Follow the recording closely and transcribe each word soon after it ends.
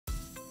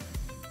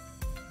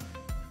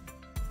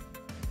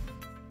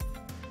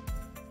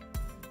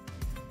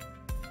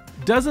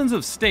Dozens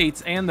of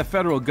states and the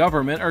federal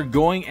government are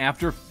going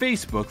after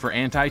Facebook for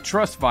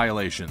antitrust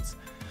violations.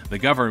 The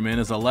government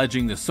is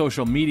alleging the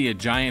social media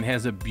giant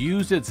has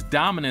abused its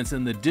dominance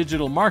in the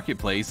digital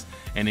marketplace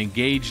and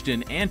engaged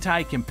in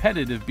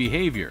anti-competitive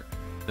behavior.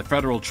 The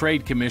Federal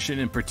Trade Commission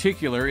in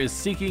particular is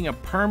seeking a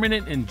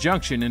permanent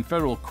injunction in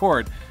federal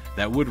court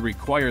that would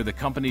require the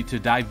company to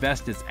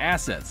divest its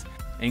assets,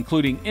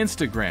 including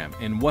Instagram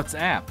and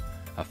WhatsApp,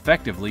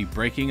 effectively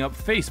breaking up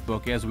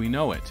Facebook as we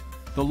know it.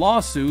 The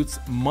lawsuits,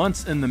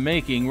 months in the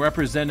making,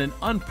 represent an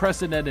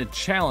unprecedented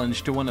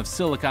challenge to one of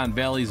Silicon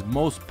Valley's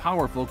most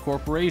powerful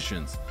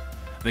corporations.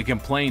 The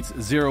complaints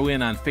zero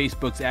in on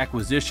Facebook's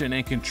acquisition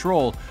and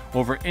control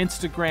over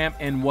Instagram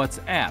and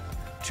WhatsApp,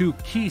 two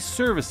key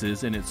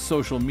services in its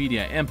social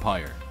media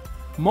empire.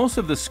 Most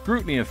of the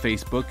scrutiny of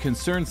Facebook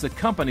concerns the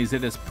companies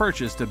it has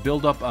purchased to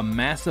build up a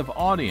massive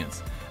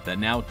audience that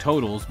now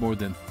totals more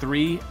than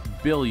 3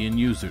 billion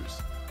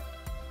users.